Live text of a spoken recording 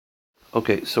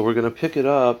Okay, so we're going to pick it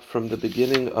up from the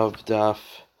beginning of Daf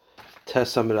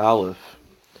Tes Amid Aleph.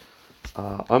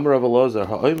 Amar Rav Elazar,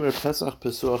 Ha'omer Pesach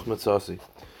Pesuach Matzasi.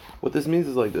 What this means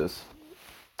is like this.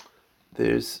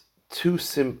 There's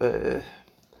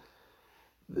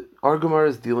our Gemara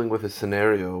is dealing with a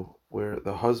scenario where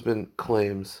the husband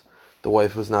claims the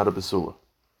wife was not a Basula.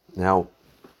 Now,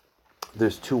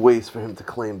 there's two ways for him to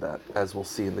claim that, as we'll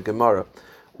see in the Gemara.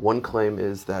 One claim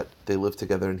is that they lived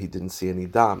together and he didn't see any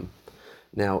dam.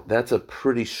 Now, that's a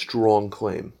pretty strong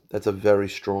claim. That's a very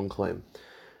strong claim.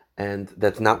 And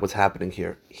that's not what's happening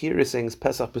here. Here is saying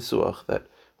Pesach Pesuach, that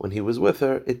when he was with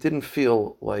her, it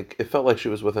felt like she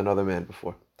was with another man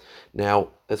before.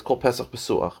 Now, it's called Pesach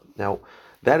Pesuach. Now,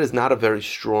 that is not a very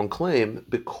strong claim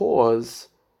because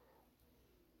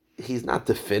he's not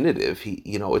definitive.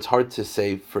 It's hard to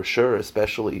say for sure,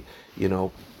 especially,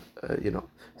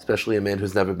 especially a man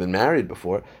who's never been married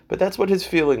before. But that's what his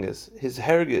feeling is. His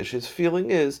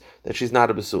feeling is that she's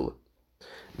not a basula.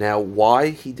 Now, why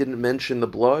he didn't mention the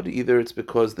blood? Either it's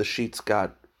because the sheets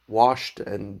got washed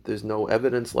and there's no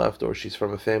evidence left, or she's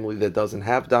from a family that doesn't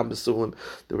have dam basulim.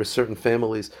 There were certain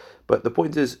families. But the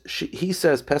point is, he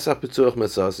says, Pesach Pesuach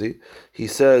Masasi. He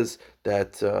says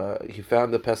that he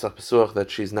found the Pesach Pesuach that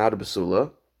she's not a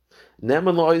basula.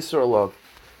 Neman lo Yisrael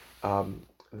alav.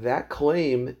 That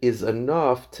claim is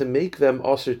enough to make them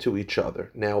usher to each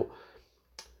other. Now,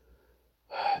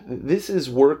 this is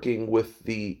working with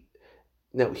the...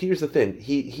 Now, here's the thing.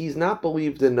 He's not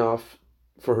believed enough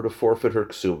for her to forfeit her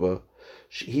ksuba.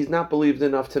 He's not believed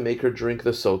enough to make her drink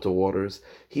the sota waters.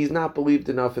 He's not believed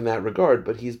enough in that regard,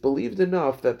 but he's believed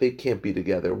enough that they can't be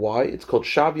together. Why? It's called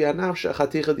Shavya Nafsha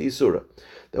Chaticha D'Isura.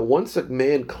 That once a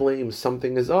man claims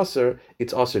something is usher,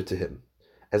 it's usher to him,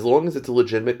 as long as it's a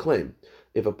legitimate claim.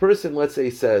 If a person, let's say,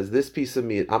 says, this piece of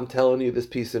meat, I'm telling you this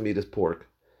piece of meat is pork.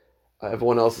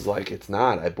 Everyone else is like, it's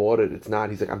not, I bought it, it's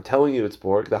not. He's like, I'm telling you it's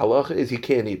pork. The halacha is he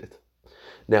can't eat it.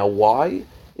 Now, why?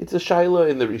 It's a shaila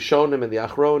in the Rishonim and the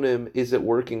Achronim. Is it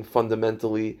working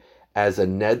fundamentally as a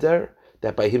neder,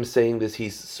 that by him saying this,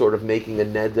 he's sort of making a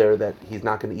neder that he's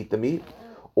not going to eat the meat?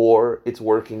 Or it's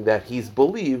working that he's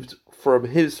believed from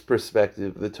his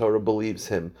perspective, the Torah believes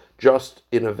him, just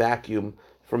in a vacuum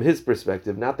from his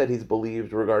perspective, not that he's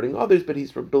believed regarding others, but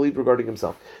he's believed regarding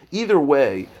himself. Either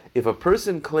way, if a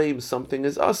person claims something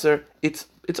is usher, it's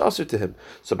usher to him.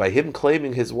 So by him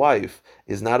claiming his wife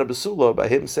is not a basula, by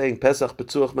him saying Pesach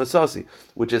Pesuach Masasi,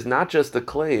 which is not just a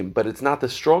claim, but it's not the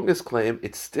strongest claim,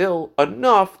 it's still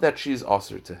enough that she's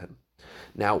usher to him.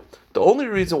 Now, the only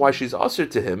reason why she's usher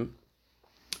to him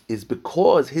is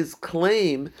because his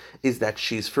claim is that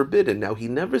she's forbidden. Now, he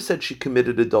never said she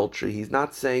committed adultery. He's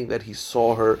not saying that he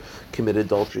saw her commit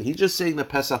adultery. He's just saying the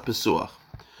Pesach Pesuach,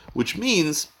 which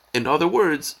means, in other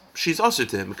words, she's usher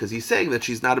to him, because he's saying that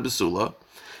she's not a basula,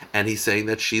 and he's saying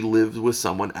that she lived with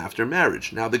someone after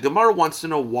marriage. Now, the Gemara wants to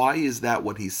know, why is that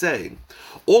what he's saying?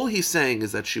 All he's saying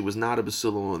is that she was not a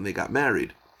basula when they got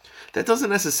married. That doesn't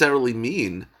necessarily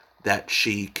mean that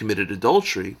she committed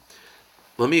adultery.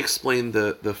 Let me explain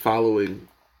the following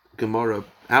Gemara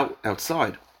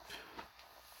outside.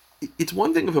 It's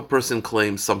one thing if a person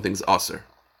claims something's usher,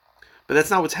 but that's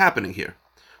not what's happening here.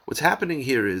 What's happening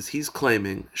here is he's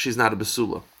claiming she's not a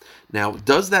basula. Now,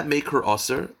 does that make her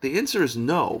usher? The answer is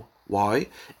no. Why?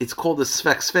 It's called a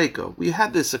svek sveka. We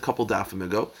had this a couple dafim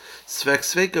ago. Svek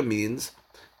sveka means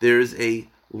there's a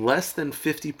less than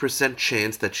 50%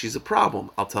 chance that she's a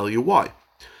problem. I'll tell you why.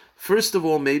 First of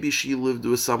all, maybe she lived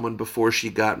with someone before she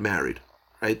got married,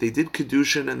 right? They did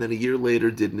Kedushin and then a year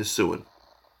later did Nisuin.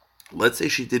 Let's say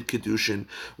she did Kedushin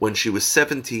when she was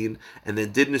 17 and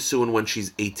then did Nisuin when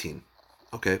she's 18,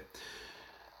 okay?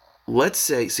 Let's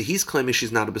say, so he's claiming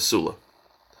she's not a basula.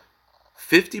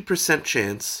 50%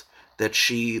 chance that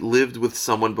she lived with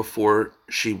someone before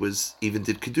she even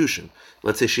did Kedushin.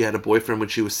 Let's say she had a boyfriend when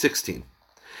she was 16.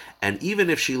 And even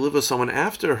if she lived with someone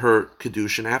after her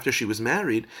Kedushin, after she was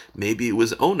married, maybe it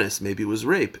was onus, maybe it was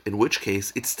rape, in which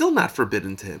case it's still not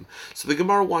forbidden to him. So the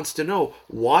Gemara wants to know,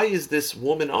 why is this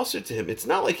woman usher to him? It's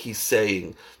not like he's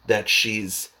saying that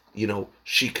she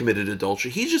committed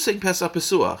adultery. He's just saying Pesach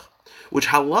Pesuach, which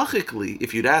halachically,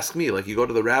 if you'd ask me, like you go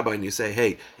to the rabbi and you say,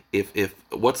 hey, if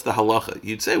what's the halacha?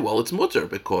 You'd say, well, it's mutter,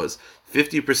 because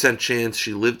 50% chance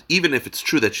she lived, even if it's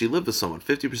true that she lived with someone,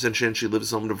 50% chance she lived with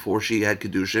someone before she had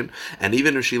Kedushin, and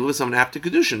even if she lived with someone after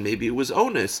Kedushin, maybe it was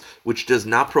onus, which does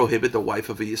not prohibit the wife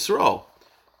of a Yisrael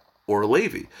or a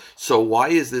Levi. So why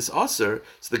is this usher?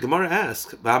 So the Gemara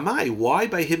asks, why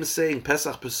by him saying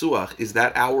Pesach Pesuach, is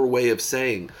that our way of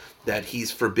saying that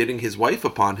he's forbidding his wife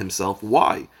upon himself?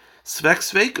 Why? Svek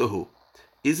sveikahu.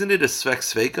 isn't it a svek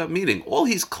sveka? Meaning, all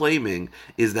he's claiming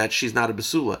is that she's not a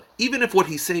basula. Even if what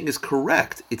he's saying is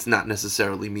correct, it's not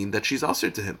necessarily mean that she's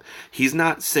aser to him. He's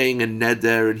not saying a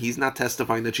neder, and he's not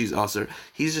testifying that she's aser.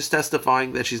 He's just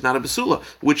testifying that she's not a basula,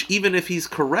 which even if he's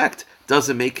correct,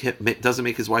 doesn't make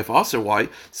his wife aser. Why?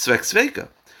 Svek sveka.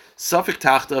 Safek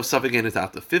tachta of safek ein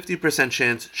tachta. 50%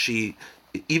 chance she.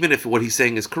 Even if what he's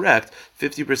saying is correct,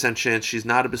 50% chance she's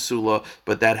not a basula,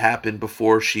 but that happened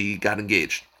before she got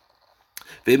engaged.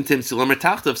 And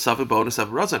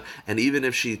even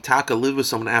if she taka live with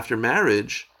someone after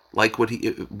marriage, like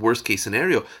worst case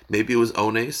scenario, maybe it was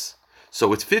ones.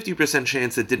 So it's 50%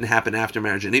 chance it didn't happen after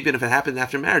marriage. And even if it happened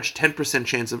after marriage, 10%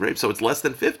 chance of rape. So it's less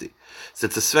than 50. So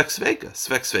it's a svek sveka.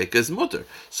 Svek sveka is mutter.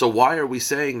 So why are we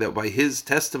saying that by his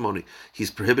testimony,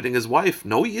 he's prohibiting his wife?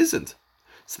 No, he isn't.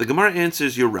 So the Gemara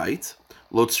answers, you're right.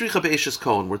 Lo tzricha be'eshes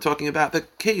kohen. We're talking about the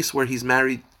case where he's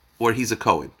married, or he's a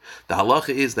Kohen. The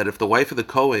halacha is that if the wife of the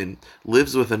Kohen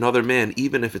lives with another man,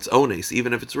 even if it's ones,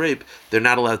 even if it's rape, they're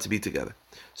not allowed to be together.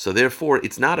 So therefore,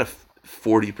 it's not a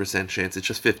 40% chance, it's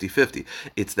just 50-50.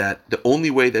 It's that the only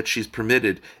way that she's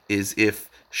permitted is if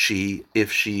she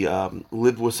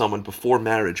lived with someone before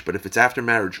marriage, but if it's after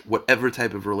marriage, whatever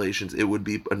type of relations, it would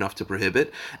be enough to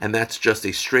prohibit, and that's just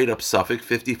a straight up suffix,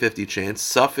 50-50 chance,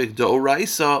 suffix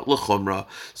d'oraisa l'chumra.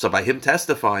 So by him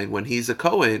testifying when he's a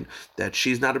Kohen that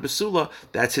she's not a basula,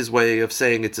 that's his way of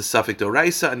saying it's a suffix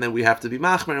d'oraisa, and then we have to be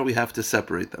machmer, and we have to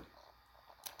separate them.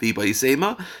 Or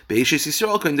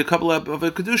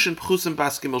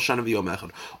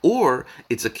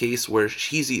it's a case where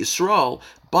she's Yisrael,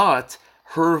 but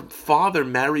her father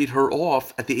married her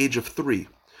off at the age of 3.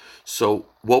 So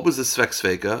what was the svek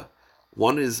sveka?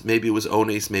 One is maybe it was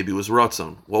ones, maybe it was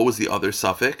ratzon. What was the other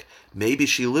suffix? Maybe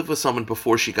she lived with someone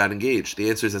before she got engaged. The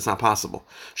answer is it's not possible.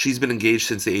 She's been engaged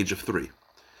since the age of 3.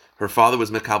 Her father was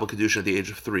Mekabel Kedushin at the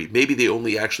age of 3. Maybe they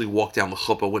only actually walked down the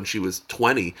chuppah when she was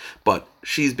 20, but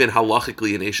she's been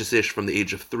halachically an Eshes Ish from the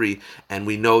age of 3, and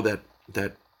we know that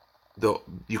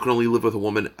you can only live with a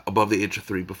woman above the age of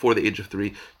 3. Before the age of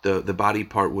 3, the body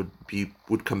part would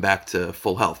come back to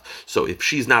full health. So if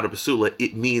she's not a basula,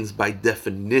 it means by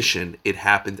definition it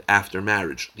happened after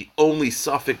marriage. The only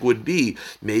suffix would be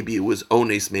maybe it was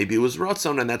ones, maybe it was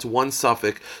ratzon, and that's one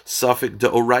suffix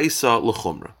deoraisa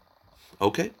l'chumra.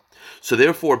 Okay. So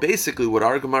therefore, basically, what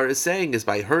our Gemara is saying is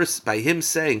by him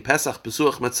saying Pesach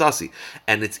Pesuach Matzasi,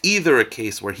 and it's either a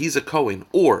case where he's a Kohen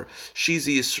or he's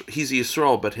a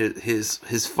Yisrael, but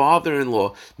his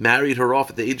father-in-law married her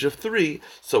off at the age of 3.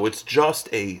 So it's just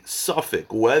a suffix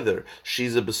whether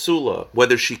she's a basula,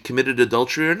 whether she committed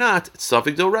adultery or not. It's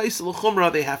suffix d'oraisa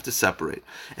l'chumra. They have to separate,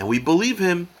 and we believe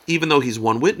him. Even though he's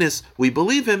one witness, we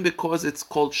believe him because it's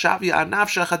called Shavia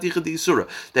Anafsha Chaticha D'Isura,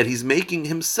 that he's making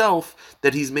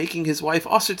his wife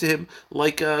aser to him,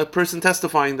 like a person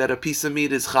testifying that a piece of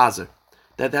meat is chazer.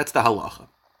 That's the halacha.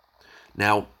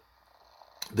 Now,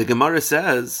 the Gemara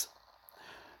says,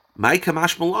 "My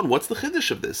kamash malon." What's the chiddush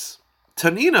of this?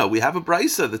 Tanina, we have a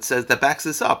brisa that backs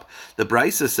this up. The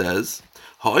brisa says,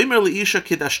 "Ha'omer liisha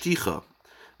kidashticha,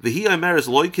 v'hi omer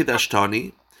loy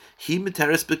kidashtani."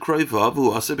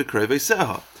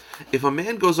 If a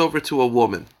man goes over to a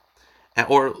woman,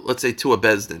 or let's say to a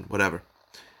bezdin, whatever,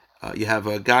 you have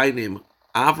a guy named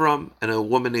Avram and a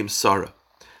woman named Sarah.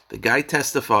 The guy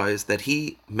testifies that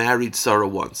he married Sarah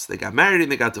once. They got married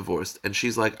and they got divorced, and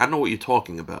she's like, I don't know what you're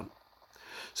talking about.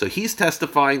 So he's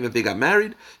testifying that they got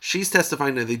married, she's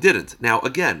testifying that they didn't. Now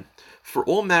again, for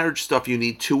all marriage stuff, you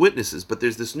need 2 witnesses, but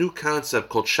there's this new concept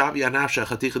called Shavi Anafsha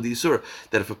Chaticha D'Isur,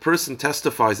 that if a person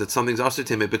testifies that something's aser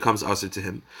to him, it becomes aser to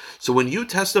him. So when you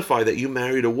testify that you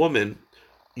married a woman,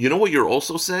 you know what you're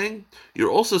also saying? You're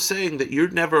also saying that you're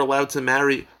never allowed to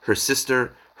marry her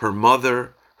sister, her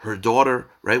mother, her daughter,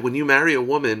 right? When you marry a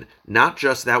woman, not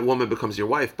just that woman becomes your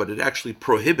wife, but it actually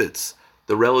prohibits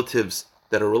the relatives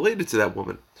that are related to that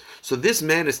woman. So this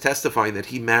man is testifying that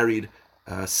he married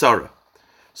Sarah.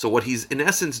 So what he's in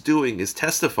essence doing is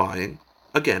testifying,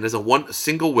 again, as a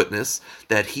single witness,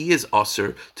 that he is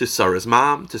aser to Sarah's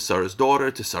mom, to Sarah's daughter,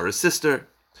 to Sarah's sister.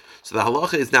 So the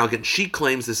halacha is now, again, she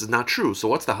claims this is not true. So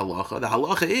what's the halacha? The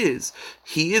halacha is,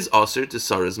 he is aser to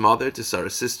Sarah's mother, to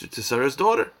Sarah's sister, to Sarah's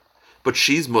daughter. But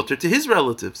she's mutter to his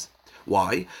relatives.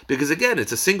 Why? Because again,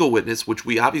 it's a single witness, which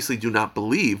we obviously do not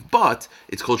believe, but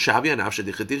it's called Shavia Nafsha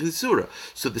D'Isura.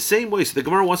 So the same way, so the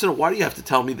Gemara wants to know, why do you have to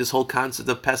tell me this whole concept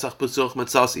of Pesach Pesuach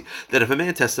Matzasi, that if a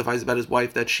man testifies about his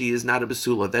wife that she is not a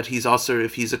basula, that he's aser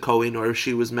if he's a Kohen, or if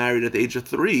she was married at the age of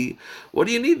 3, what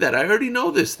do you need that? I already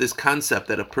know this concept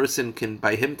that a person can,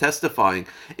 by him testifying,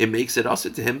 it makes it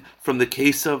aser to him from the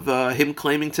case of him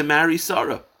claiming to marry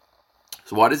Sarah.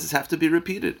 So why does this have to be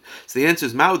repeated? So the answer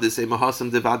is Maudis a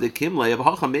Mahasam Devade Kimle of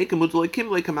Hacha make Mutule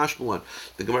Kimle Kamashmalan.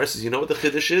 The Gemara says, you know what the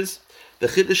Chiddush is? The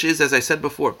Chiddush is, as I said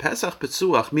before, Pesach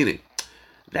Petzuach, meaning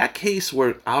that case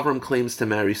where Avram claims to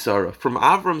marry Sarah. From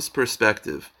Avram's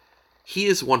perspective, he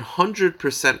is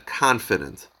 100%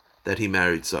 confident that he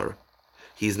married Sarah.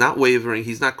 He's not wavering,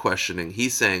 he's not questioning.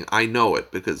 He's saying, I know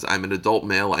it because I'm an adult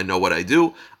male, I know what I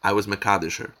do, I was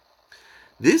Mekadesh her.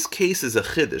 This case is a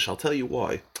Chiddush, I'll tell you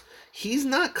why. He's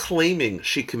not claiming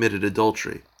she committed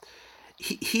adultery.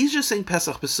 He's just saying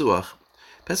Pesach Pesuach.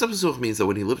 Pesach Pesuach means that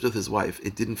when he lived with his wife,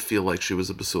 it didn't feel like she was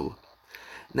a Basula.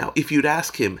 Now, if you'd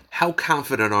ask him, how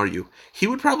confident are you? He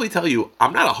would probably tell you,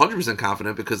 I'm not 100%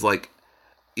 confident because,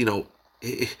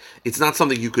 it's not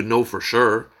something you could know for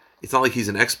sure. It's not like he's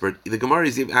an expert. The Gemara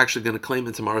is actually going to claim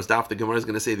in tomorrow's daf, the Gemara is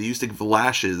going to say they used to give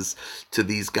lashes to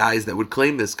these guys that would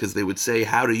claim this because they would say,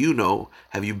 how do you know?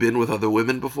 Have you been with other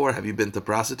women before? Have you been to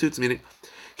prostitutes? Meaning,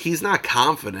 he's not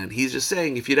confident. He's just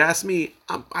saying, if you'd ask me,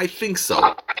 I think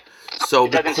so. So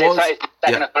it doesn't say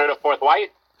second or third or fourth wife?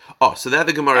 Oh, so that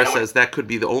the Gemara says that could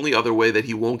be the only other way that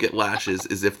he won't get lashes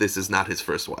is if this is not his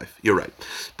first wife. You're right.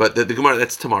 But the Gemara,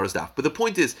 that's tomorrow's daf. But the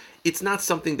point is, it's not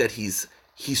something that he's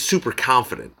super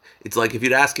confident. It's like if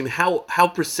you'd ask him, how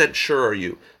percent sure are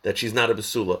you that she's not a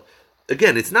basula?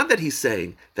 Again, it's not that he's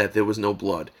saying that there was no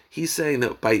blood. He's saying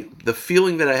that by the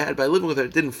feeling that I had by living with her,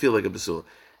 it didn't feel like a basula.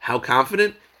 How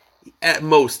confident? At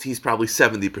most, he's probably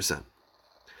 70%.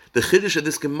 The chiddush of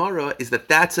this Gemara is that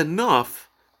that's enough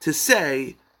to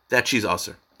say that she's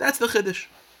aser. That's the chiddush.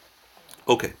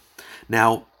 Okay,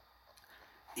 now,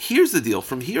 here's the deal.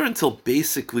 From here until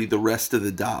basically the rest of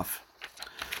the daf,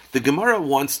 the Gemara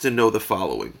wants to know the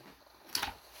following.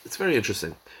 It's very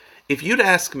interesting. If you'd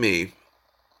ask me,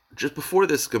 just before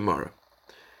this Gemara,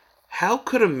 how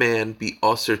could a man be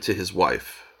aser to his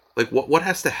wife? Like, what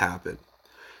has to happen?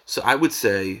 So I would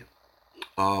say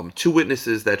 2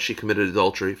 witnesses that she committed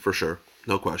adultery, for sure,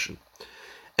 no question.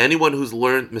 Anyone who's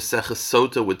learned Maseches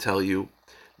Sota would tell you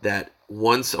that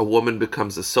once a woman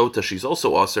becomes a Sota, she's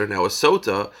also aser. Now, a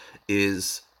Sota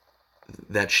is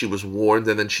that she was warned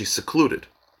and then she's secluded.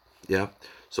 Yeah?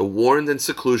 So warned and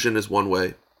seclusion is one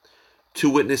way. 2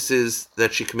 witnesses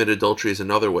that she committed adultery is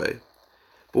another way.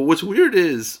 But what's weird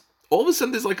is, all of a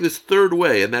sudden there's like this third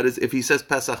way, and that is if he says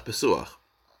Pesach Pesuach.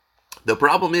 The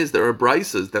problem is there are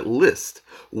brisas that list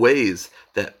ways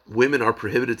that women are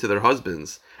prohibited to their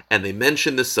husbands, and they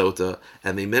mention the sota,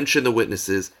 and they mention the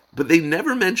witnesses, but they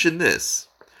never mention this.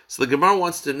 So the Gemara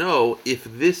wants to know if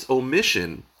this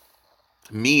omission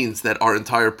means that our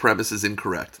entire premise is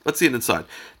incorrect. Let's see it inside.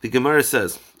 The Gemara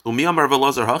says, Umi Amar Rav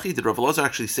Elazar Hachi, did Rav Elazar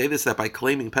actually say this, that by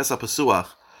claiming Pesach Pesuach,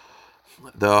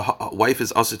 the wife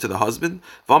is aser to the husband?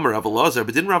 V'amar Rav Elazar,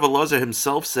 but didn't Rav Elazar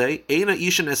himself say, Eina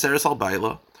isha neseres al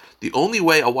baila? The only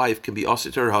way a wife can be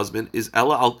aser to her husband is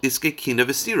ella al iske kina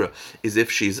v'stira, is if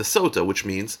she's a sota, which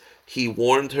means he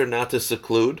warned her not to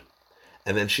seclude,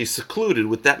 and then she's secluded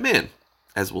with that man.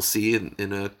 As we'll see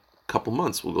in a couple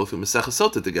months, we'll go through Masechah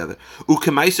Sota together.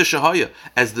 Ukemaisa shahaya,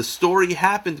 as the story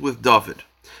happened with David.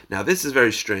 Now this is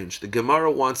very strange. The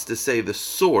Gemara wants to say the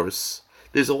source.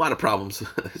 There's a lot of problems.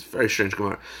 It's a very strange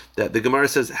Gemara. That the Gemara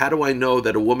says, how do I know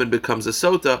that a woman becomes a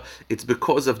sota? It's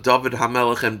because of David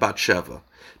HaMelech and Bathsheba.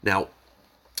 Now,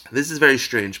 this is very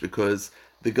strange because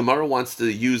the Gemara wants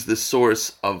to use the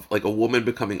source of like a woman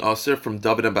becoming aser from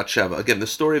David and Bathsheba. Again, the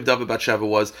story of David and Bathsheba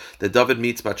was that David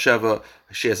meets Bathsheba.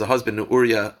 She has a husband,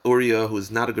 Uriah, who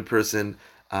is not a good person.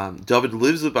 David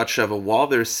lives with Bathsheba while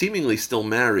they're seemingly still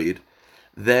married,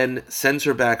 then sends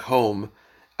her back home,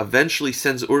 eventually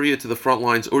sends Uriah to the front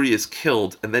lines. Uriah is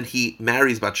killed, and then he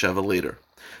marries Bathsheba later.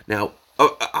 Now,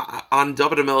 on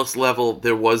David HaMelech's level,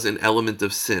 there was an element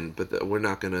of sin, but we're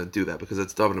not going to do that because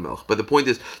it's David HaMelech. But the point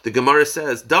is, the Gemara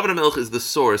says, David HaMelech is the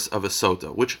source of a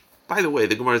sota, which, by the way,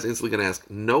 the Gemara is instantly going to ask,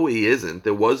 no, he isn't.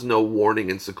 There was no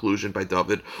warning and seclusion by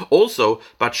David. Also,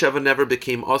 Bathsheba never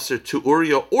became aser to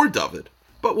Uriah or David.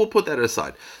 But we'll put that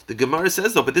aside. The Gemara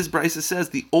says, though, but this Brisa says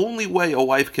the only way a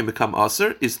wife can become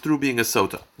aser is through being a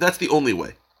sota. That's the only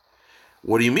way.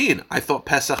 What do you mean? I thought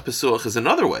Pesach Pesuach is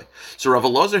another way. So Rav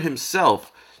Elazar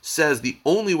himself says the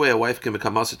only way a wife can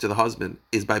become aser to the husband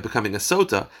is by becoming a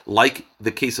sota, like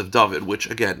the case of David, which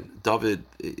again, David,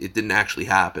 it didn't actually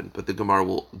happen, but the Gemara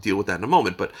will deal with that in a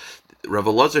moment. But Rav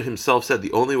Elazar himself said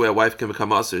the only way a wife can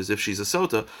become aser is if she's a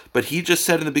sota, but he just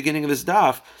said in the beginning of this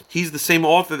daf, he's the same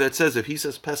author that says if he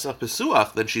says Pesach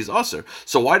Pesuach, then she's aser.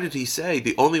 So why did he say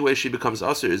the only way she becomes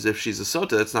aser is if she's a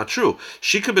sota? That's not true.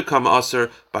 She could become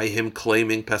aser by him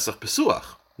claiming Pesach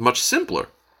Pesuach. Much simpler.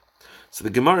 So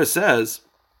the Gemara says,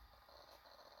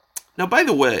 now by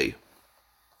the way,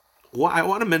 I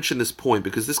want to mention this point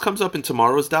because this comes up in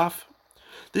tomorrow's daf.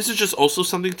 This is just also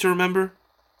something to remember.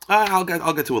 I'll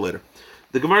get to it later.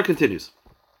 The Gemara continues.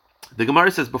 The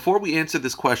Gemara says, before we answer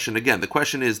this question, again, the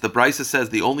question is, the Brisa says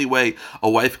the only way a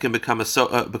wife can become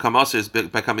usher is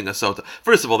becoming a sota.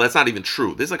 First of all, that's not even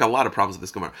true. There's like a lot of problems with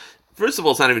this Gemara. First of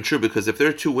all, it's not even true because if there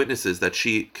are two witnesses that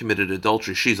she committed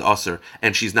adultery, she's usher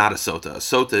and she's not a sota. A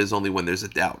sota is only when there's a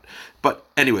doubt. But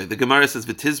anyway, the Gemara says,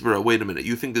 V'tizbara, wait a minute,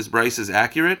 you think this Brisa is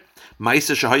accurate?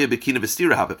 Maisa shahaya bikina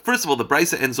v'stira habit. First of all, the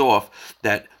Brisa ends off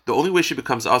that the only way she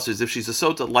becomes usher is if she's a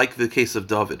sota, like the case of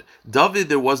David. David,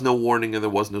 there was no warning and there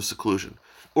was no seclusion.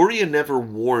 Uriah never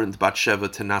warned Bathsheba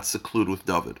to not seclude with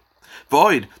David.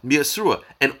 Void miasrua,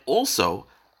 and also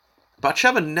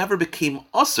Bathsheba never became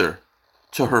usher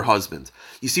to her husband.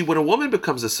 You see, when a woman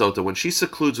becomes a sota, when she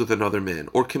secludes with another man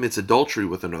or commits adultery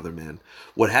with another man,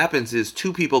 what happens is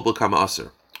two people become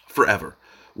usher forever.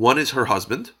 One is her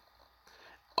husband,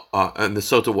 and the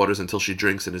sota waters until she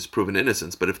drinks and is proven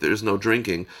innocence. But if there's no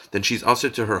drinking, then she's usher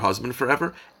to her husband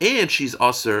forever, and she's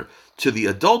usher to the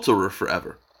adulterer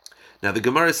forever. Now, the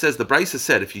Gemara says, the Brisa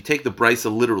said, if you take the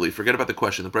Brisa literally, forget about the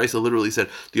question, the Brisa literally said,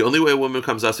 the only way a woman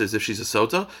becomes usher is if she's a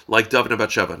sota, like David and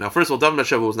Bathsheba. Now, first of all, David and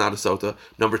Bathsheba was not a sota.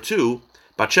 Number two,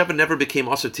 Bathsheba never became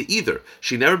usher to either.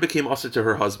 She never became usher to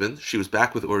her husband. She was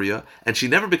back with Uriah. And she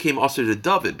never became usher to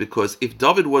David, because if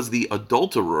David was the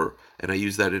adulterer, and I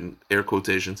use that in air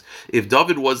quotations, if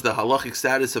David was the halachic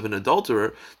status of an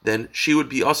adulterer, then she would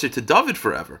be usher to David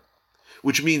forever.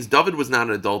 Which means David was not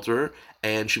an adulterer,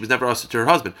 and she was never usher to her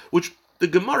husband. Which the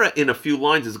Gemara in a few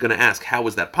lines is going to ask, how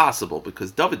is that possible?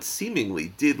 Because David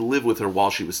seemingly did live with her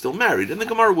while she was still married, and the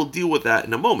Gemara will deal with that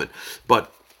in a moment.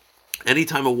 But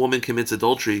anytime a woman commits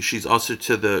adultery, she's usher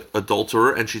to the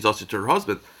adulterer, and she's usher to her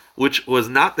husband, which was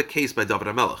not the case by David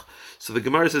HaMelech. So the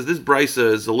Gemara says this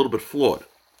Brisa is a little bit flawed.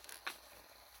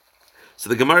 So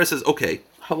the Gemara says, okay,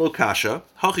 hello kasha,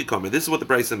 hachikomer. This is what the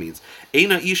Brisa means.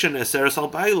 Eina isha neseres al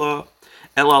baila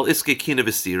el al iske kina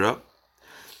v'stira.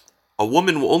 A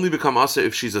woman will only become asa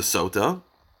if she's a sota.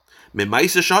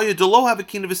 Memaisa shaya delo have a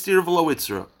kina v'stira v'lo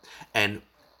itzra. And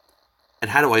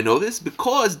how do I know this?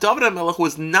 Because David HaMelech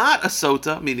was not a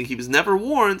sota, meaning he was never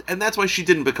warned, and that's why she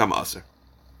didn't become asa.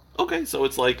 Okay, so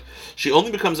it's like she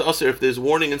only becomes usher if there's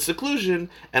warning and seclusion,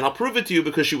 and I'll prove it to you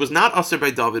because she was not usher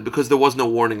by David because there was no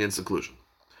warning and seclusion.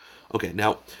 Okay,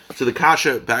 now, so the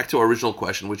kasha, back to our original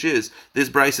question, which is, this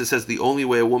Brisa says the only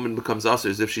way a woman becomes usher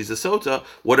is if she's a sota.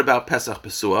 What about Pesach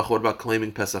Pesuach? What about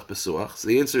claiming Pesach Pesuach? So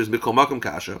the answer is Mikol Makom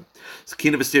kasha. So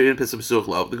Kina V'Stirian Pesach Pesuach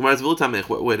Lo. The Gemara is V'lutamech.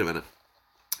 Wait a minute.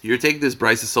 You're taking this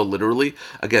Brisa so literally.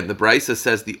 Again, the Brisa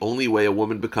says the only way a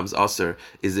woman becomes usher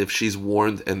is if she's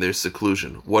warned and there's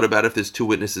seclusion. What about if there's two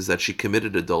witnesses that she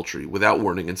committed adultery without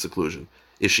warning and seclusion?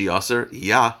 Is she usher?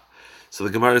 Yeah. So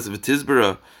the Gemara is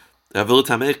V'tizbara,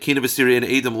 V'lutamech, Kina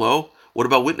V'Stirian Edom Lo. What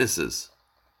about witnesses?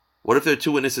 What if there are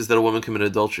two witnesses that a woman committed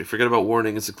adultery? Forget about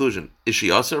warning and seclusion. Is she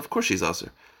usher? Of course she's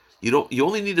usher. You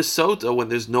only need a sota when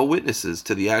there's no witnesses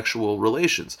to the actual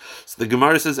relations. So the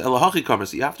Gemara says, Elahachi Kamer,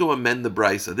 so you have to amend the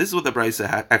Brisa. This is what the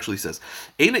Brisa actually says.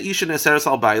 Eina isha neseres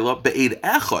al baila be'ed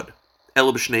echad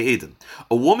ela b'shnei edin.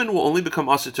 A woman will only become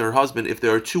usher to her husband if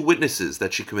there are two witnesses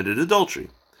that she committed adultery.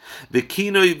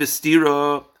 V'kinoi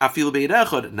v'stira afilu be'ed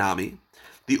echad nami.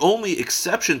 The only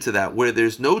exception to that, where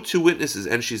there's no two witnesses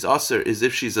and she's usher, is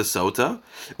if she's a sota.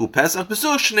 Upesach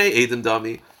b'such shnei edin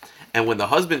dami. And when the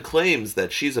husband claims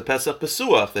that she's a Pesach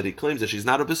Pesuach, that he claims that she's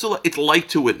not a Pesula, it's like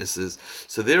two witnesses.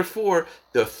 So therefore,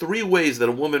 there are three ways that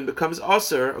a woman becomes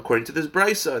Aser, according to this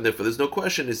Brisa, and therefore there's no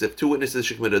question, is if two witnesses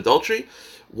she committed adultery,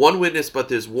 one witness but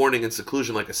there's warning and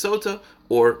seclusion like a Sota,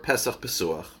 or Pesach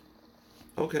Pesuach.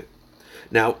 Okay.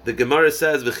 Now, the Gemara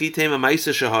says, V'chitem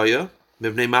ha'maisa shahaya,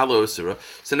 mivnei malo usura.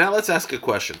 So now let's ask a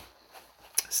question.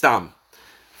 Stam,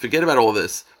 forget about all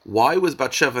this. Why was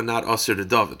Bathsheba not Aser to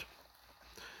David?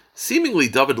 Seemingly,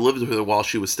 David lived with her while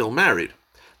she was still married.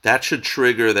 That should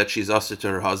trigger that she's usher to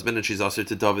her husband and she's usher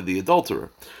to David the adulterer.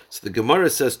 So the Gemara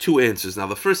says two answers. Now,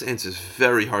 the first answer is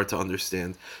very hard to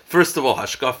understand. First of all,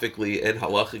 hashkafically and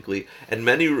halachically, and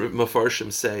many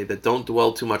mafarshim say that don't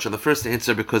dwell too much on the first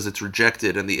answer because it's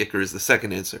rejected and the ikr is the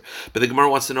second answer. But the Gemara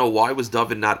wants to know, why was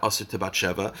David not usher to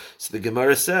Bathsheba? So the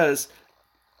Gemara says,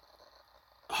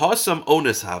 Hasam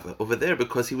onus hava, over there,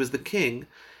 because he was the king,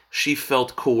 she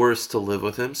felt coerced to live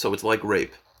with him, so it's like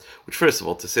rape. Which, first of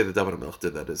all, to say that David HaMelech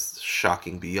did that is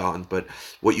shocking beyond. But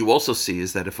what you also see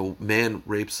is that if a man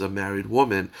rapes a married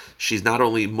woman, she's not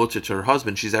only mutter to her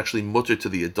husband, she's actually mutter to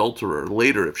the adulterer.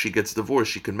 Later, if she gets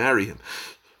divorced, she can marry him.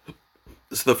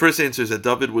 So the first answer is that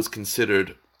David was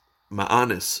considered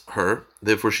ma'anis, her,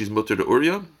 therefore she's mutter to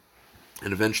Uriah.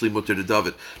 and eventually mutter to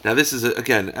David. Now this is,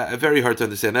 again, very hard to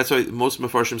understand. That's why most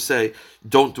Mefarshim say,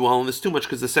 don't dwell on this too much,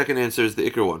 because the second answer is the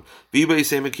Iker one. V'yibay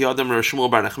Yisema ki Adam Rav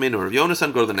Shmuel bar Nachmenu Rav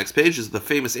Yonasan, go to the next page, is the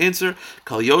famous answer,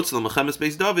 Kal Yotz l'Mechemes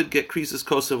Beis David, get krisis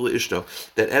kosev le'ishto,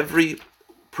 that every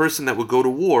person that would go to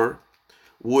war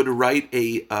would write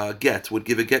a get, would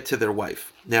give a get to their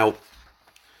wife. Now,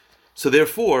 so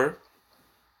therefore,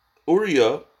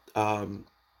 Uriah,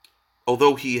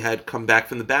 although he had come back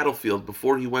from the battlefield,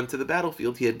 before he went to the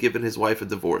battlefield, he had given his wife a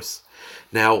divorce.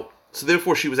 Now, so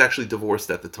therefore she was actually divorced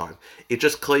at the time. It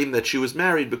just claimed that she was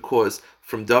married because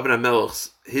from David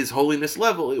HaMelech's, his holiness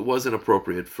level, it wasn't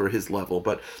appropriate for his level.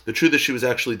 But the truth is she was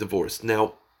actually divorced.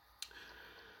 Now,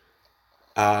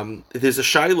 there's a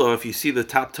Shiloh, if you see the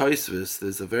top Taisvis,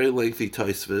 there's a very lengthy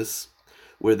Taisvis,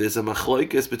 where there's a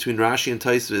machloikis between Rashi and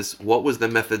Taisvis, what was the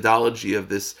methodology of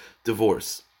this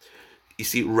divorce. You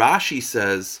see, Rashi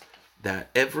says that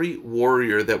every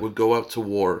warrior that would go out to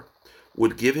war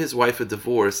would give his wife a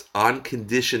divorce on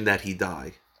condition that he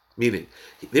die. Meaning,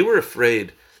 they were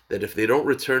afraid that if they don't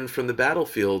return from the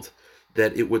battlefield,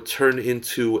 that it would turn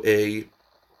into a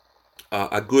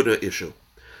Aguda issue.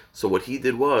 So what he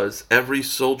did was, every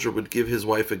soldier would give his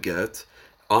wife a get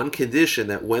on condition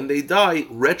that when they die,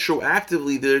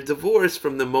 retroactively they're divorced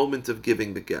from the moment of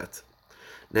giving the get.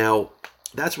 Now,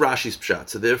 that's Rashi's pshat.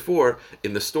 So therefore,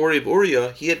 in the story of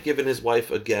Uriah, he had given his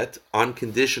wife a get on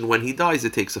condition when he dies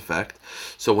it takes effect.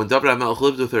 So when David HaMelech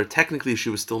lived with her, technically she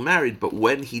was still married, but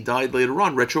when he died later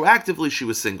on, retroactively she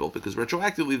was single, because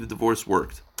retroactively the divorce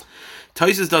worked.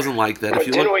 Taisus doesn't like that. But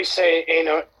didn't we say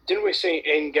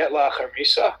ein get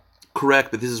la'acharisa?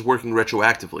 Correct, but this is working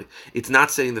retroactively. It's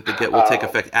not saying that the get will take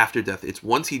effect after death. It's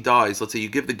once he dies, let's say you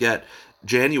give the get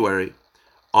January,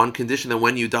 on condition that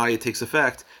when you die it takes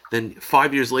effect, then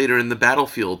 5 years later in the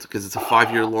battlefield, because it's a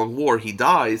 5-year long war, he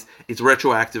dies, it's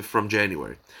retroactive from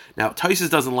January. Now, Taisus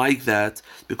doesn't like that,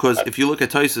 because if you look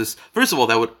at Taisus, first of all,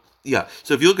 that would,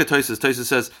 so if you look at Taisus, Taisus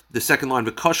says, the second line,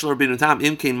 but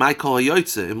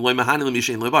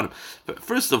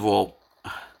first of all,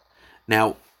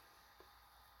 now,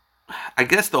 I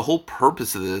guess the whole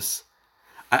purpose of this,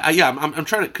 I'm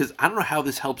trying to, because I don't know how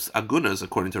this helps agunas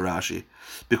according to Rashi,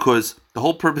 because the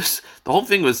whole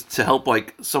thing was to help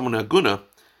like someone aguna.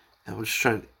 I was just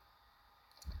trying.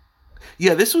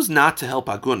 This was not to help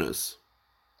agunas.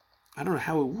 I don't know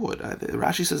how it would.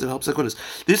 Rashi says it helps agunas.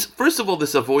 This, first of all,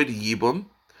 this avoided yibum.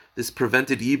 This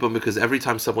prevented yibum because every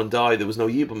time someone died, there was no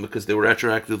yibum because they were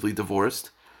retroactively divorced.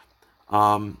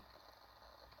 So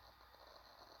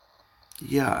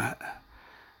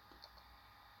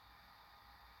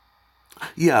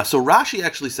Rashi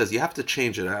actually says, you have to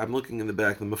change it. I'm looking in the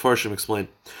back, the Mefarshim explain.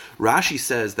 Rashi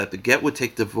says that the get would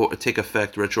take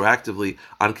effect retroactively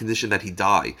on condition that he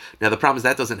die. Now the problem is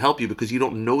that doesn't help you because you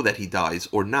don't know that he dies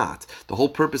or not. The whole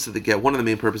purpose of the get, one of the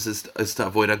main purposes is to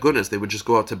avoid agunas. They would just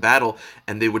go out to battle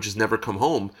and they would just never come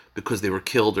home because they were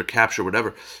killed or captured or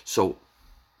whatever. So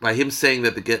by him saying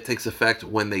that the get takes effect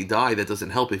when they die, that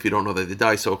doesn't help if you don't know that they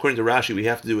die. So according to Rashi, what we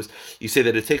have to do is, you say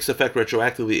that it takes effect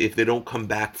retroactively if they don't come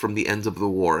back from the ends of the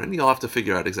war. And you'll have to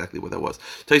figure out exactly what that was.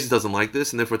 Taisus doesn't like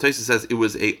this, and therefore Taisus says it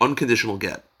was a unconditional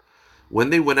get.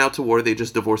 When they went out to war, they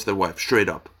just divorced their wife, straight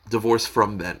up. Divorce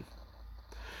from then.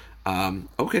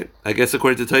 Okay, I guess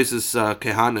according to Taisus,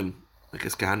 Kehanim, I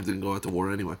guess Kehanim didn't go out to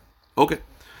war anyway. Okay,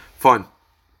 fine.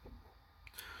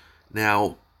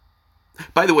 Now,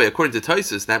 by the way, according to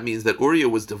Taisus, that means that Uriah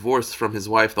was divorced from his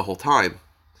wife the whole time.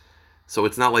 So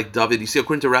it's not like David. You see,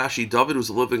 according to Rashi, David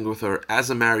was living with her as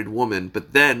a married woman,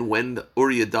 but then when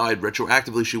Uriah died,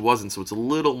 retroactively she wasn't, so it's a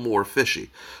little more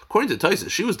fishy. According to Taisus,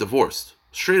 she was divorced,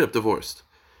 straight up divorced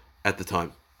at the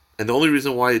time. And the only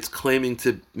reason why it's claiming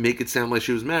to make it sound like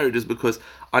she was married is because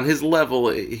on his level,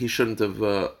 he shouldn't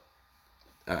have,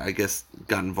 I guess,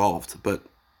 got involved. But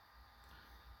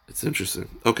it's interesting.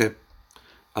 Okay.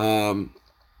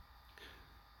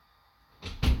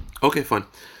 Okay, fine.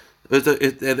 At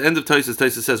the end of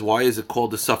Taisus says, why is it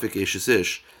called the Suffolk Eshes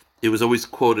Ish? It was always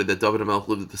quoted that David HaMelech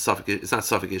lived at the Suffolk. It's not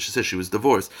Suffolk Eshes Ish. She was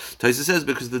divorced. Taisus says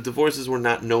because the divorces were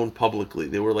not known publicly;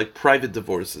 they were like private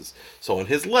divorces. So on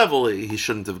his level, he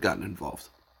shouldn't have gotten involved.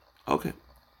 Okay,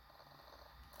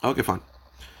 fine.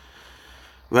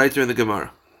 Right there in the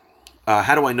Gemara.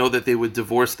 How do I know that they would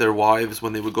divorce their wives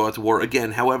when they would go out to war?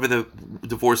 Again, however the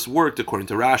divorce worked, according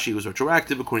to Rashi, it was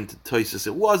retroactive. According to Taisus,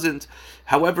 it wasn't.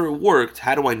 However it worked,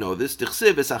 how do I know this? The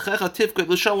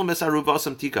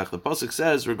pasuk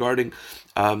says regarding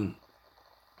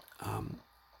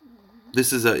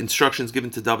this is instructions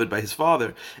given to David by his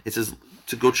father. It says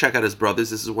to go check out his brothers.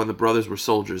 This is when the brothers were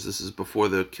soldiers. This is before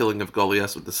the killing of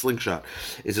Goliath with the slingshot.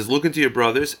 It says, look into your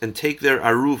brothers and take their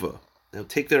aruva. Now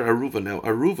take their aruva. Now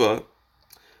aruva,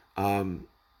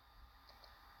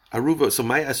 aruva. So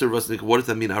my aser was, what does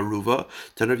that mean? Aruva.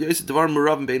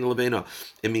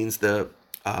 It means the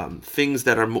things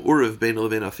that are mu'uriv bein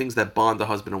levena, things that bond the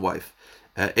husband and wife.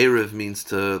 Erev means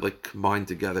to like combine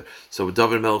together. So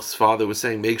David Melch's father was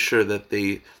saying, make sure that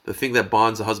the thing that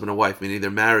bonds a husband and wife, meaning their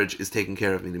marriage, is taken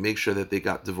care of. Meaning make sure that they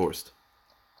got divorced.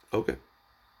 Okay.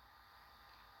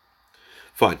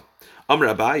 Fine. Amr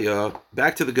Abaya,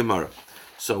 back to the Gemara.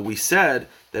 So we said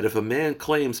that if a man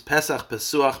claims Pesach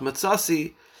Pesuach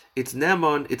Matzasi, it's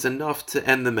Nemon, it's enough to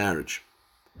end the marriage.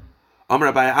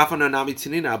 Amr Abaya Afana Nami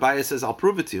Tinina, Abaya says, I'll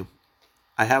prove it to you.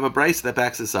 I have a brace that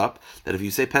backs this up, that if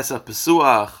you say Pesach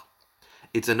Pesuach,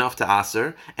 it's enough to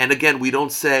aser. And again, we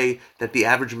don't say that the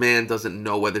average man doesn't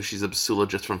know whether she's a Pesula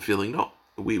just from feeling. No.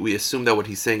 We assume that what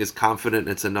he's saying is confident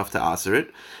and it's enough to aser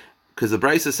it. Because the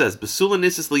Brisa says, Besula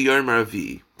Nisis Liyor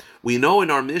Maravi. We know in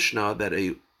our Mishnah that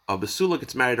a Besula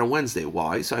gets married on Wednesday.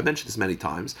 Why? So I mentioned this many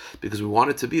times, because we want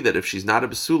it to be that if she's not a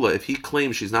Besula, if he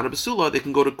claims she's not a Besula, they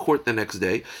can go to court the next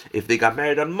day. If they got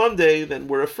married on Monday, then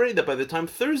we're afraid that by the time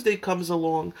Thursday comes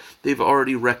along, they've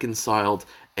already reconciled,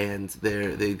 and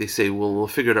they say, well, we'll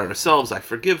figure it out ourselves, I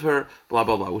forgive her, blah,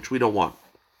 blah, blah, which we don't want.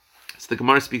 So the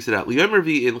Gemara speaks it out.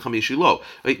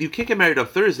 You can't get married on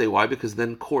Thursday. Why? Because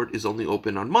then court is only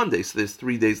open on Monday. So there's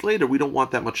 3 days later. We don't want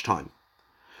that much time.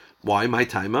 Why? My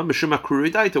time.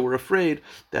 We're afraid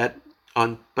that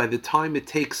by the time it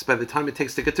takes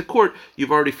to get to court, you've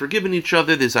already forgiven each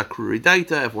other. There's akruri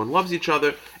daita. Everyone loves each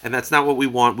other, and that's not what we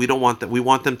want. We don't want that. We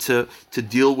want them to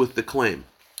deal with the claim.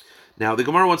 Now the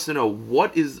Gemara wants to know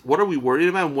what are we worried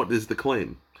about, and what is the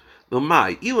claim? What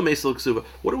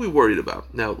are we worried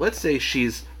about? Now, let's say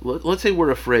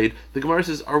we're afraid. The Gemara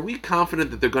says, are we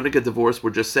confident that they're going to get divorced?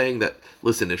 We're just saying that,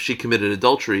 listen, if she committed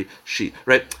adultery,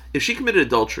 if she committed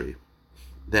adultery,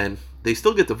 then they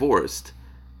still get divorced,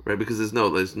 right? Because there's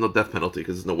no death penalty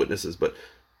because there's no witnesses. But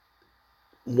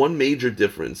one major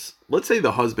difference, let's say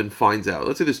the husband finds out,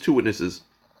 let's say there's two witnesses,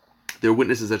 they're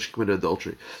witnesses that she committed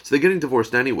adultery. So they're getting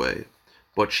divorced anyway,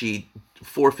 but she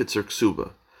forfeits her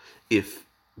ksuba. If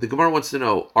the Gemara wants to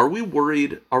know, are we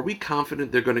worried, are we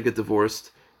confident they're going to get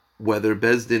divorced, whether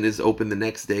Bezdin is open the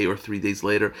next day or 3 days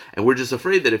later, and we're just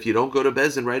afraid that if you don't go to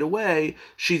Bezdin right away,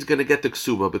 she's going to get the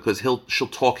ksuba because she'll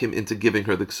talk him into giving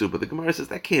her the ksuba. The Gemara says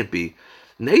that can't be.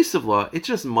 Nesivla, it's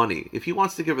just money. If he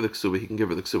wants to give her the ksuba, he can give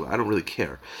her the ksuba. I don't really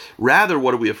care. Rather,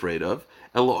 what are we afraid of?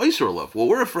 What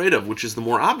we're afraid of, which is the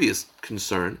more obvious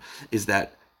concern, is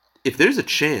that if there's a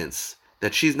chance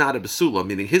that she's not a Basula,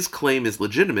 meaning his claim is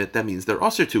legitimate, that means they're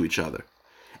usher to each other.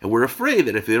 And we're afraid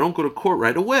that if they don't go to court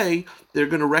right away, they're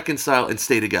going to reconcile and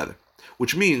stay together.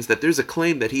 Which means that there's a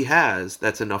claim that he has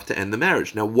that's enough to end the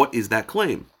marriage. Now, what is that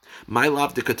claim? My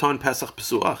lav de katon Pesach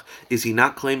Pesuach. Is he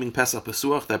not claiming Pesach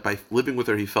Pesuach, that by living with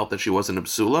her he felt that she wasn't a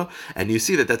Basula? And you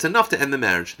see that that's enough to end the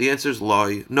marriage. The answer is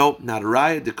loy. No, not a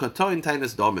raya. De katon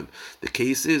tainas domim. The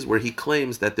case is where he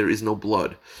claims that there is no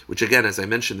blood. Which again, as I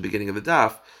mentioned at the beginning of the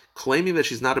daf, claiming that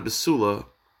she's not a Basula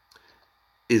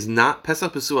is not,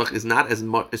 Pesach Pesuach is not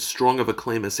as strong of a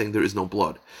claim as saying there is no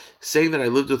blood. Saying that I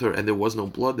lived with her and there was no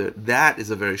blood there, that is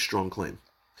a very strong claim.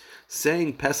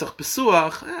 Saying Pesach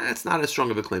Pesuach, it's not as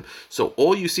strong of a claim. So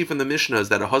all you see from the Mishnah is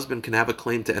that a husband can have a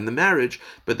claim to end the marriage,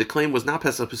 but the claim was not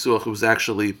Pesach Pesuach, it was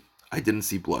actually, I didn't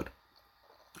see blood.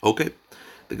 Okay,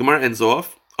 the Gemara ends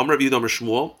off. Amar Rav Yehuda Amar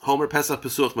Shmuel, Homer Pesach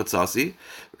Pesuach Matzasi.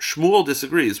 Shmuel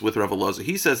disagrees with Rav Elazar.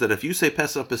 He says that if you say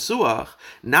Pesach Pesuach,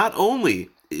 not only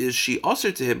is she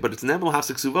usher to him, but it's Nemel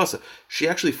Hafsek Suvasa. She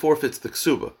actually forfeits the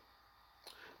ksuba.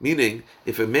 Meaning,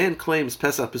 if a man claims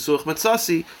Pesach Pesuach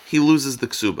Matzasi, he loses the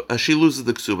ksuba. She loses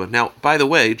the ksuba. Now, by the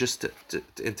way, just to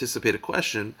anticipate a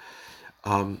question,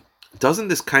 doesn't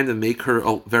this kind of make her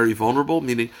very vulnerable?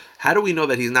 Meaning, how do we know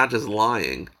that he's not just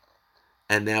lying,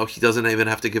 and now he doesn't even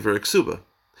have to give her a ksuba?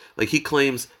 Like he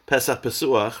claims Pesach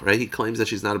Pesuach, right? He claims that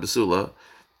she's not a Basula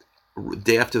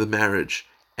day after the marriage,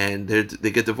 and they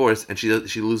get divorced, and she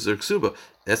loses her ksuba.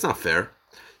 That's not fair.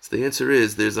 So the answer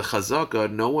is, there's a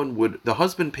chazaka. The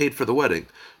husband paid for the wedding.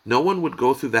 No one would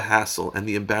go through the hassle and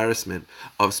the embarrassment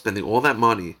of spending all that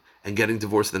money and getting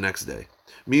divorced the next day.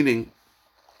 Meaning,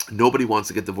 nobody wants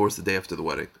to get divorced the day after the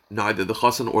wedding. Neither the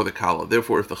chassan or the kala.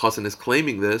 Therefore, if the chassan is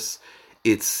claiming this,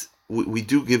 we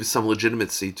do give some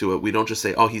legitimacy to it. We don't just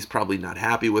say, oh, he's probably not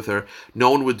happy with her.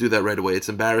 No one would do that right away. It's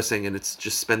embarrassing, and it's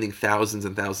just spending thousands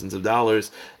and thousands of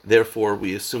dollars. Therefore,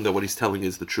 we assume that what he's telling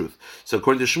is the truth. So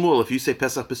according to Shmuel, if you say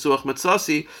Pesach Pesuach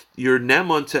Matzasi, you're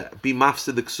neman to be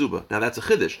mafsid the ksuba. Now that's a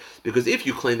chiddush, because if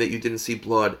you claim that you didn't see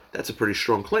blood, that's a pretty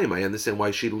strong claim. I understand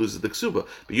why she loses the ksuba.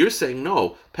 But you're saying,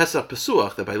 no, Pesach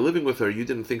Pesuach, that by living with her, you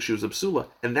didn't think she was a psula.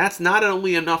 And that's not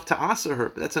only enough to asa her,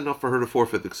 but that's enough for her to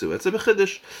forfeit the ksuba. That's a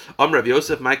chiddush. Rav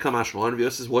Yosef, my kamashmal. Rav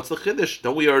Yosef says, what's the chiddush?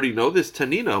 Don't we already know this?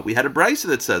 Tanina. We had a brisa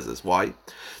that says this. Why?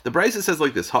 The brisa says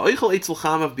like this: Ha'oichel eitzel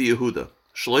chamav biYehuda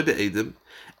shloi be'edim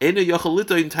ena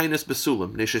yachalito in tainas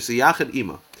besulam neshesiyachad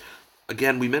ima.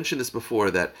 Again, we mentioned this before,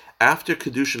 that after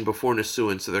kedushin, before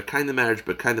nesuin, so they're kind of married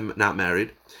but kind of not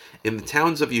married. In the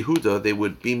towns of Yehuda, they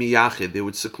would be miyachid, they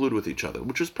would seclude with each other,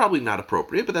 which was probably not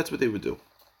appropriate, but that's what they would do.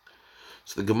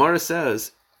 So the Gemara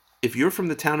says, if you're from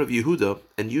the town of Yehuda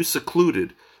and you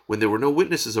secluded when there were no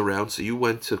witnesses around, so you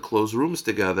went to close rooms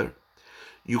together,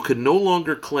 you can no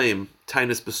longer claim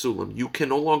Tainus Basulam. You can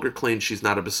no longer claim she's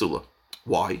not a Basula.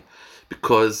 Why?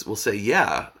 Because we'll say,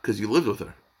 yeah, because you lived with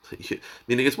her.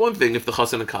 Meaning it's one thing if the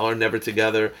Chassan and Kala are never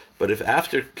together, but if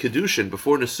after Kedushin,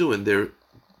 before Nesuin, they're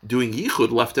doing Yichud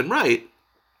left and right,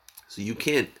 so you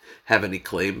can't have any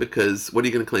claim, because what are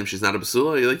you going to claim? She's not a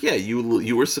Basula? You're like, yeah,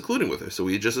 you were secluding with her, so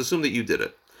we just assume that you did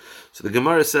it. So the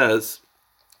Gemara says,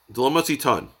 meaning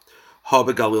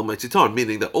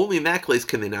that only in that place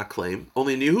can they not claim,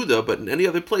 only in Yehuda, but in any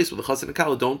other place where the Chassan and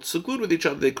Kala don't seclude with each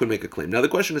other, they could make a claim. Now the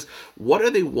question is, what are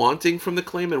they wanting from the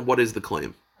claim, and what is the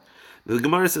claim? The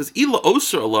Gemara says, Ila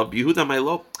osur alav Yehuda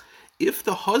Mailo. If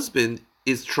the husband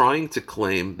is trying to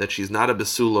claim that she's not a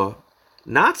Basula,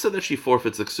 not so that she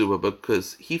forfeits the ksuba, but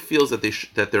because he feels that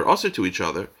they're osur to each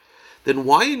other, then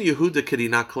why in Yehuda could he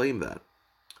not claim that?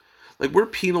 Like, we're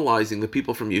penalizing the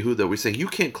people from Yehuda. We're saying, you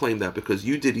can't claim that because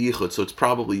you did yichud, so it's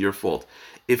probably your fault.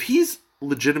 If he's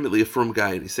legitimately a firm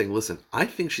guy and he's saying, listen, I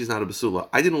think she's not a basula,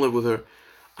 I didn't live with her,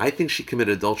 I think she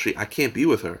committed adultery, I can't be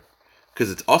with her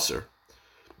because it's usser,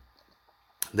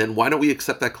 then why don't we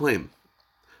accept that claim?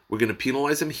 We're going to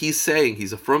penalize him. He's saying,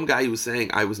 he's a firm guy who's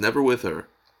saying, I was never with her,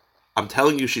 I'm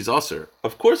telling you she's usser.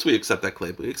 Of course we accept that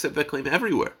claim. We accept that claim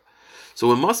everywhere.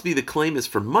 So it must be the claim is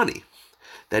for money.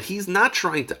 That he's not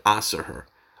trying to aser her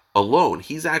alone.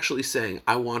 He's actually saying,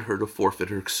 I want her to forfeit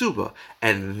her ksuba.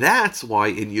 And that's why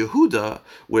in Yehuda,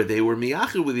 where they were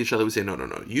miyachid with each other, we say,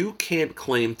 no, you can't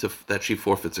claim that she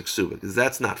forfeits her ksuba, because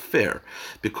that's not fair,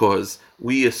 because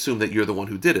we assume that you're the one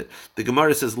who did it. The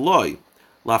Gemara says, loy,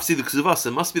 lafsi the ksuvas,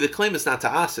 it must be the claim is not to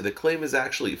aser, the claim is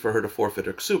actually for her to forfeit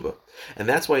her ksuba. And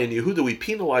that's why in Yehuda we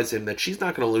penalize him that she's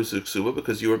not going to lose her ksuba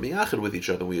because you were miyachid with each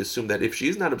other. We assume that if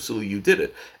she's not absolutely, you did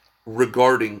it,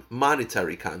 regarding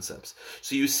monetary concepts.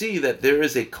 So you see that there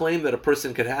is a claim that a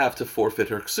person could have to forfeit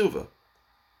her ksuva.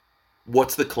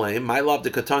 What's the claim? My love, the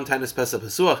katan tainus pesach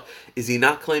pesuach. Is he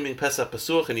not claiming pesach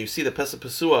pesuach? And you see the pesach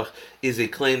pesuach is a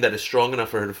claim that is strong enough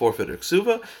for her to forfeit her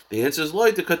ksuva. The answer is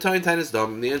loy, the katan tainus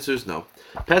dam. And the answer is no.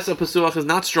 Pesach pesuach is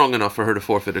not strong enough for her to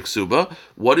forfeit her ksuva.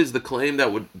 What is the claim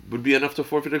that would be enough to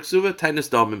forfeit her ksuva? Tainus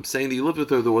dam, saying that you lived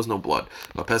with her, there was no blood.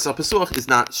 But pesach pesuach is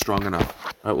not strong enough.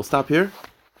 All right, we'll stop here.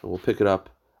 And we'll pick it up.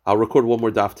 I'll record one more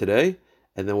daf today,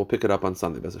 and then we'll pick it up on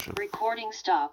Sunday. Recording stop.